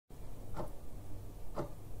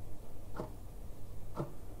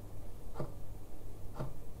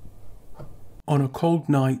On a cold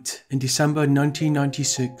night in December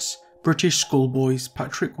 1996, British schoolboys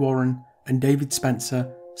Patrick Warren and David Spencer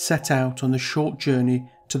set out on the short journey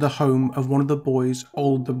to the home of one of the boys'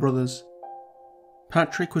 older brothers.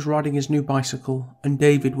 Patrick was riding his new bicycle and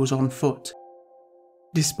David was on foot.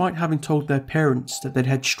 Despite having told their parents that they'd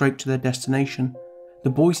head straight to their destination, the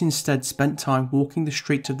boys instead spent time walking the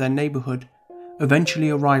streets of their neighbourhood,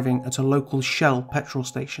 eventually arriving at a local Shell petrol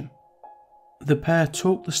station. The pair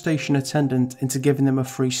talked the station attendant into giving them a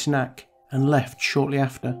free snack and left shortly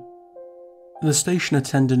after. The station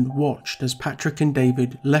attendant watched as Patrick and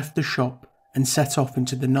David left the shop and set off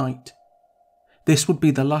into the night. This would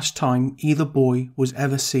be the last time either boy was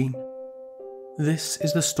ever seen. This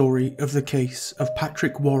is the story of the case of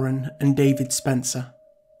Patrick Warren and David Spencer.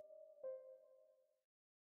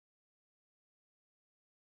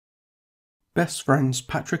 Best friends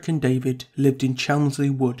Patrick and David lived in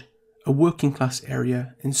Chelmsley Wood, a working class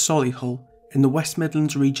area in Solihull in the West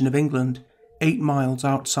Midlands region of England, 8 miles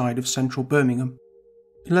outside of central Birmingham.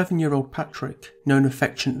 11-year-old Patrick, known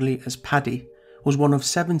affectionately as Paddy, was one of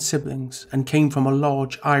 7 siblings and came from a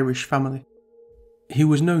large Irish family. He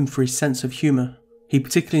was known for his sense of humour. He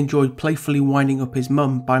particularly enjoyed playfully winding up his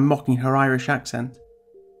mum by mocking her Irish accent.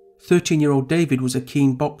 13-year-old David was a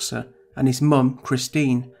keen boxer, and his mum,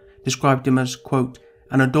 Christine, described him as, quote,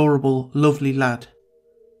 an adorable, lovely lad.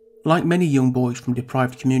 Like many young boys from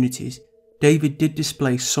deprived communities, David did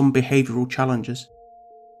display some behavioural challenges.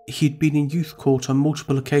 He'd been in youth court on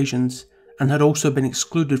multiple occasions and had also been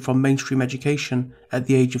excluded from mainstream education at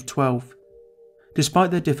the age of 12.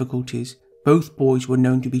 Despite their difficulties, both boys were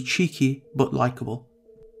known to be cheeky but likeable.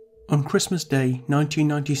 On Christmas Day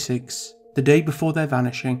 1996, the day before their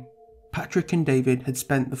vanishing, Patrick and David had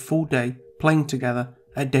spent the full day playing together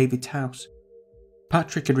at David's house.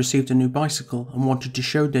 Patrick had received a new bicycle and wanted to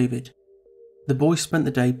show David. The boys spent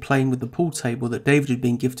the day playing with the pool table that David had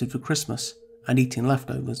been gifted for Christmas and eating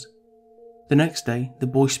leftovers. The next day, the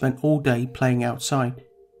boys spent all day playing outside.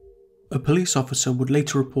 A police officer would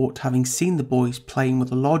later report having seen the boys playing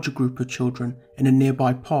with a larger group of children in a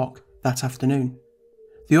nearby park that afternoon.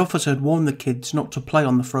 The officer had warned the kids not to play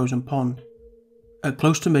on the frozen pond. At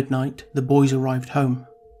close to midnight, the boys arrived home.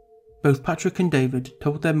 Both Patrick and David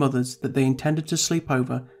told their mothers that they intended to sleep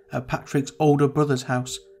over at Patrick's older brother's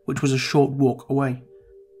house, which was a short walk away.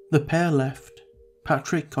 The pair left,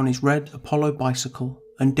 Patrick on his red Apollo bicycle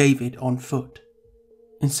and David on foot.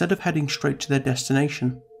 Instead of heading straight to their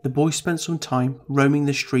destination, the boys spent some time roaming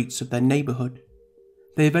the streets of their neighbourhood.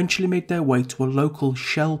 They eventually made their way to a local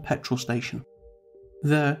Shell petrol station.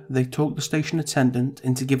 There, they talked the station attendant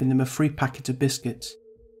into giving them a free packet of biscuits.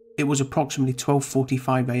 It was approximately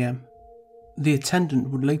 12:45 a.m. The attendant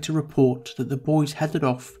would later report that the boys headed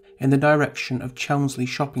off in the direction of Chelmsley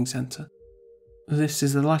Shopping Centre. This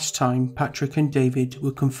is the last time Patrick and David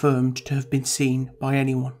were confirmed to have been seen by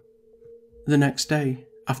anyone. The next day,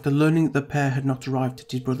 after learning that the pair had not arrived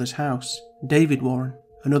at his brother's house, David Warren,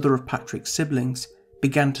 another of Patrick's siblings,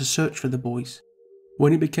 began to search for the boys.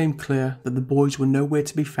 When it became clear that the boys were nowhere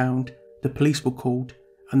to be found, the police were called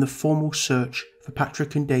and the formal search for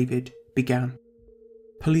Patrick and David began.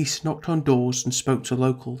 Police knocked on doors and spoke to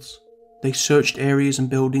locals. They searched areas and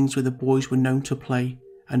buildings where the boys were known to play,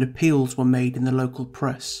 and appeals were made in the local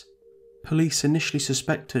press. Police initially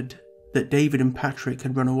suspected that David and Patrick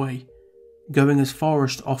had run away, going as far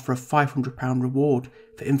as to offer a £500 reward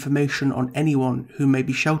for information on anyone who may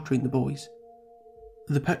be sheltering the boys.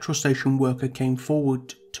 The petrol station worker came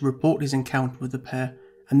forward to report his encounter with the pair,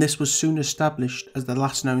 and this was soon established as the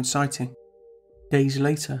last known sighting. Days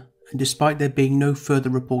later, and despite there being no further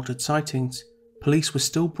reported sightings, police were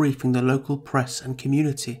still briefing the local press and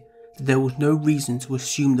community that there was no reason to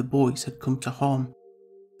assume the boys had come to harm.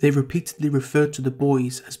 They repeatedly referred to the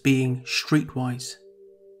boys as being streetwise.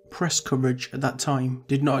 Press coverage at that time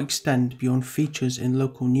did not extend beyond features in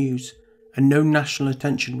local news, and no national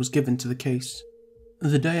attention was given to the case.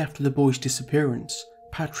 The day after the boys' disappearance,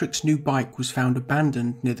 Patrick's new bike was found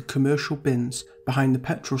abandoned near the commercial bins behind the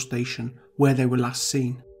petrol station where they were last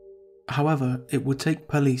seen. However, it would take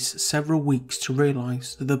police several weeks to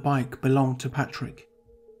realise that the bike belonged to Patrick.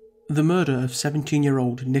 The murder of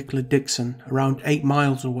 17-year-old Nicola Dixon around 8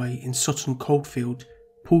 miles away in Sutton Coldfield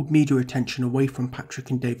pulled media attention away from Patrick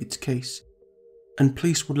and David's case, and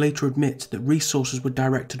police would later admit that resources were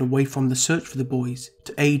directed away from the search for the boys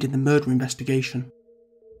to aid in the murder investigation.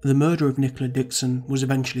 The murder of Nicola Dixon was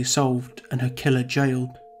eventually solved and her killer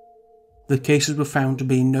jailed. The cases were found to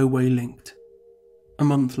be in no way linked. A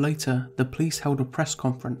month later, the police held a press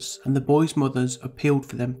conference and the boys' mothers appealed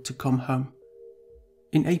for them to come home.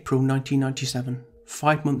 In April 1997,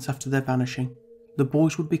 5 months after their vanishing, the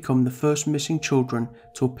boys would become the first missing children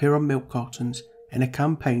to appear on milk cartons in a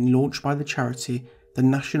campaign launched by the charity the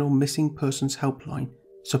National Missing Persons Helpline,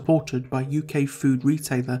 supported by UK food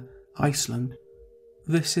retailer Iceland.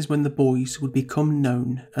 This is when the boys would become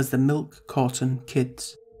known as the Milk Carton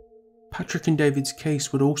Kids. Patrick and David's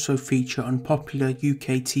case would also feature on popular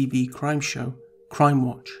UK TV crime show Crime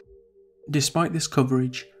Watch. Despite this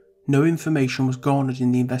coverage, no information was garnered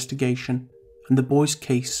in the investigation, and the boys'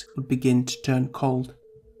 case would begin to turn cold.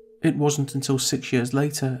 It wasn't until 6 years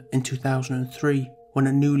later, in 2003, when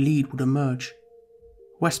a new lead would emerge.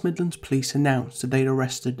 West Midlands Police announced that they'd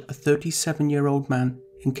arrested a 37-year-old man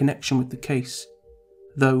in connection with the case,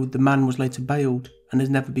 though the man was later bailed and has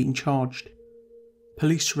never been charged.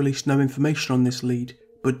 Police released no information on this lead,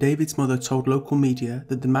 but David's mother told local media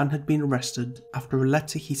that the man had been arrested after a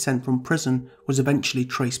letter he sent from prison was eventually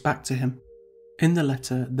traced back to him. In the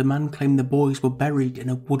letter, the man claimed the boys were buried in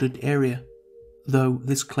a wooded area, though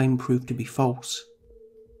this claim proved to be false.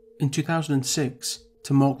 In 2006,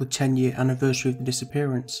 to mark the 10-year anniversary of the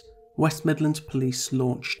disappearance, West Midlands Police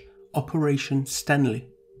launched Operation Stenley.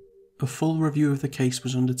 A full review of the case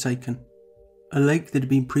was undertaken. A lake that had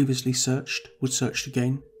been previously searched was searched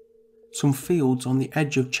again. Some fields on the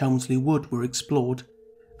edge of Chelmsley Wood were explored,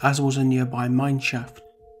 as was a nearby mine shaft.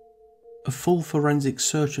 A full forensic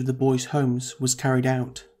search of the boys' homes was carried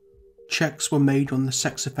out. Checks were made on the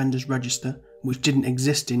sex offenders register, which didn't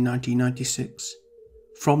exist in 1996.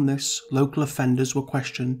 From this, local offenders were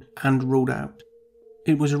questioned and ruled out.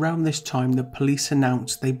 It was around this time that police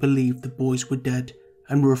announced they believed the boys were dead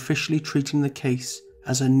and were officially treating the case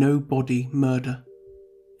as a no-body murder.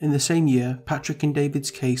 In the same year, Patrick and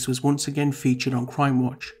David's case was once again featured on Crime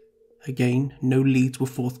Watch. Again, no leads were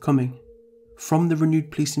forthcoming. From the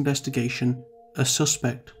renewed police investigation, a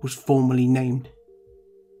suspect was formally named.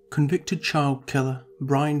 Convicted child killer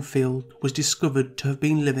Brian Field was discovered to have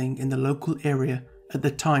been living in the local area at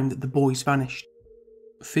the time that the boys vanished.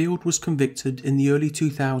 Field was convicted in the early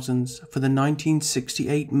 2000s for the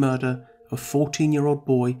 1968 murder of 14-year-old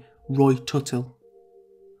boy Roy Tuttle.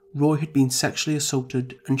 Roy had been sexually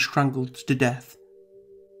assaulted and strangled to death.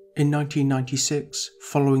 In 1996,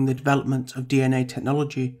 following the development of DNA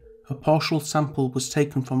technology, a partial sample was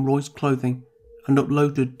taken from Roy's clothing and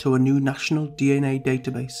uploaded to a new national DNA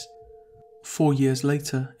database. 4 years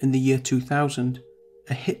later, in the year 2000,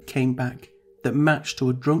 a hit came back that matched to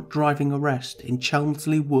a drunk driving arrest in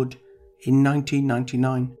Chelmsley Wood in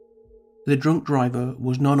 1999. The drunk driver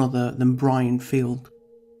was none other than Brian Field.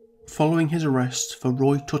 Following his arrest for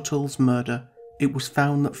Roy Tuttle's murder, it was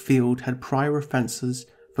found that Field had prior offences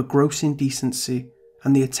for gross indecency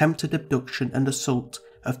and the attempted abduction and assault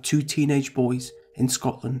of 2 teenage boys in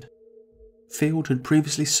Scotland. Field had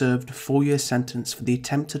previously served a 4-year sentence for the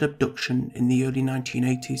attempted abduction in the early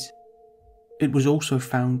 1980s. It was also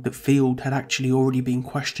found that Field had actually already been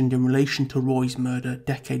questioned in relation to Roy's murder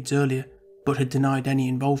decades earlier, but had denied any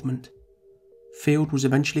involvement. Field was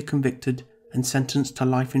eventually convicted and sentenced to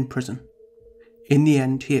life in prison. In the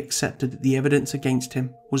end, he accepted that the evidence against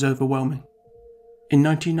him was overwhelming. In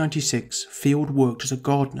 1996, Field worked as a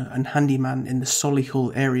gardener and handyman in the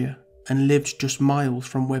Solihull area and lived just miles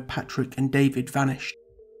from where Patrick and David vanished.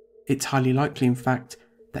 It's highly likely, in fact,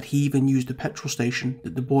 that he even used the petrol station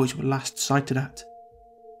that the boys were last sighted at.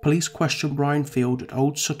 Police questioned Brian Field at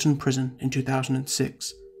Old Sutton Prison in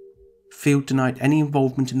 2006. Field denied any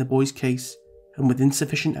involvement in the boys' case, and with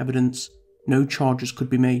insufficient evidence, no charges could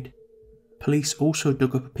be made. Police also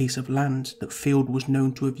dug up a piece of land that Field was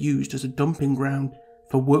known to have used as a dumping ground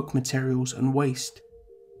for work materials and waste.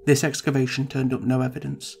 This excavation turned up no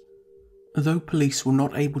evidence. Though police were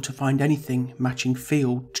not able to find anything matching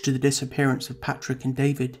Field to the disappearance of Patrick and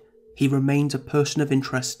David, he remains a person of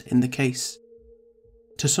interest in the case.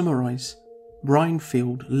 To summarise, Brian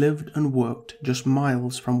Field lived and worked just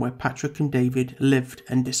miles from where Patrick and David lived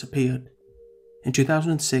and disappeared. In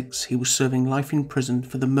 2006, he was serving life in prison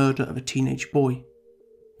for the murder of a teenage boy.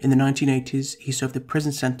 In the 1980s, he served a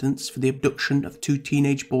prison sentence for the abduction of 2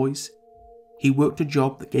 teenage boys. He worked a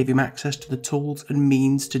job that gave him access to the tools and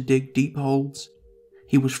means to dig deep holes.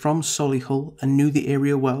 He was from Solihull and knew the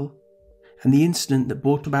area well, and the incident that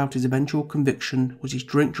brought about his eventual conviction was his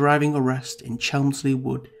drink driving arrest in Chelmsley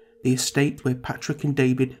Wood, the estate where Patrick and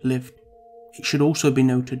David lived. It should also be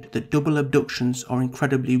noted that double abductions are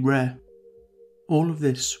incredibly rare. All of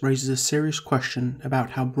this raises a serious question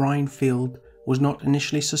about how Brian Field was not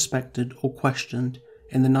initially suspected or questioned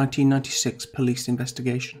in the 1996 police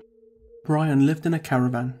investigation. Brian lived in a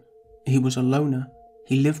caravan. He was a loner.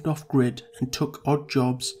 He lived off-grid and took odd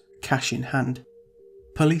jobs, cash in hand.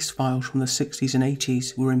 Police files from the 60s and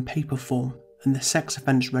 80s were in paper form, and the sex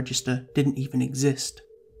offenders register didn't even exist.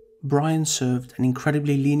 Brian served an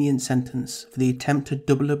incredibly lenient sentence for the attempted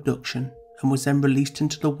double abduction and was then released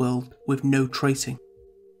into the world with no tracing.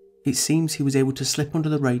 It seems he was able to slip under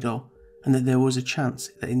the radar, and that there was a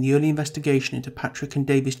chance that in the early investigation into Patrick and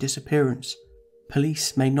David's disappearance,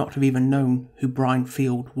 police may not have even known who Brian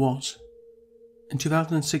Field was. In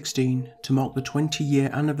 2016, to mark the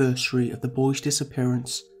 20-year anniversary of the boys'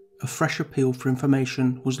 disappearance, a fresh appeal for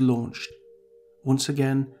information was launched. Once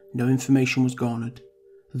again, no information was garnered,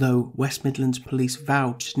 though West Midlands Police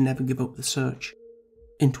vowed to never give up the search.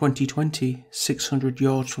 In 2020, 600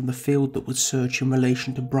 yards from the field that was searched in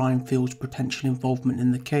relation to Brian Field's potential involvement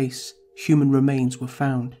in the case, human remains were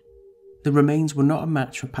found. The remains were not a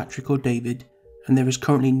match for Patrick or David, and there is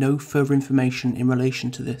currently no further information in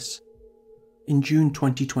relation to this. In June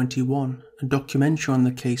 2021, a documentary on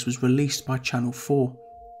the case was released by Channel 4.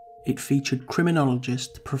 It featured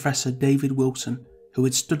criminologist Professor David Wilson, who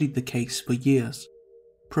had studied the case for years.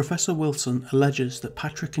 Professor Wilson alleges that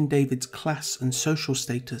Patrick and David's class and social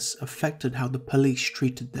status affected how the police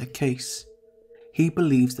treated their case. He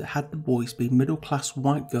believes that had the boys been middle-class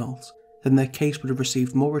white girls, then their case would have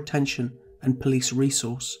received more attention and police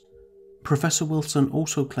resource. Professor Wilson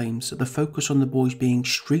also claims that the focus on the boys being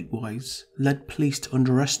streetwise led police to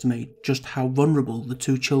underestimate just how vulnerable the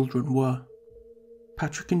two children were.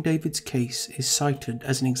 Patrick and David's case is cited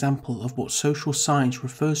as an example of what social science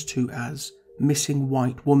refers to as missing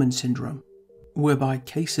white woman syndrome, whereby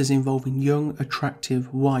cases involving young,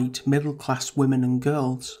 attractive, white, middle-class women and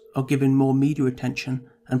girls are given more media attention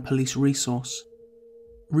and police resource.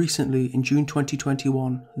 Recently, in June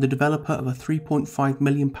 2021, the developer of a £3.5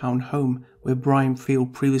 million home where Brian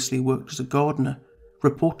Field previously worked as a gardener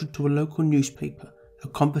reported to a local newspaper a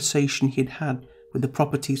conversation he had had with the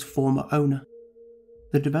property's former owner.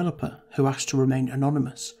 The developer, who asked to remain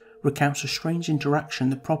anonymous, recounts a strange interaction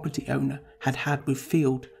the property owner had had with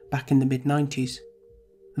Field back in the mid-90s.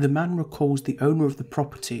 The man recalls the owner of the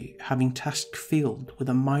property having tasked Field with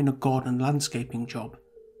a minor garden landscaping job.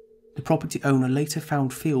 The property owner later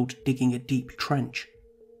found Field digging a deep trench.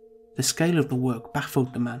 The scale of the work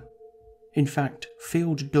baffled the man. In fact,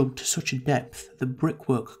 Field dug to such a depth that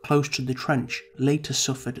brickwork close to the trench later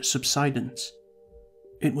suffered subsidence.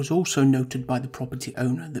 It was also noted by the property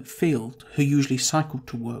owner that Field, who usually cycled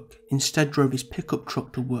to work, instead drove his pickup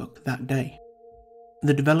truck to work that day.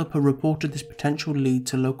 The developer reported this potential lead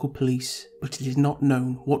to local police, but it is not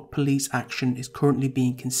known what police action is currently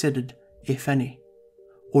being considered, if any,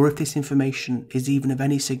 or if this information is even of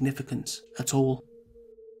any significance at all.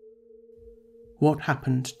 What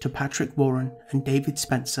happened to Patrick Warren and David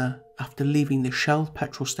Spencer after leaving the Shell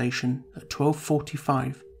petrol station at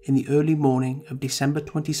 12:45 in the early morning of December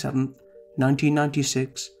 27,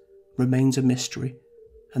 1996, remains a mystery,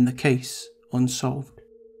 and the case unsolved.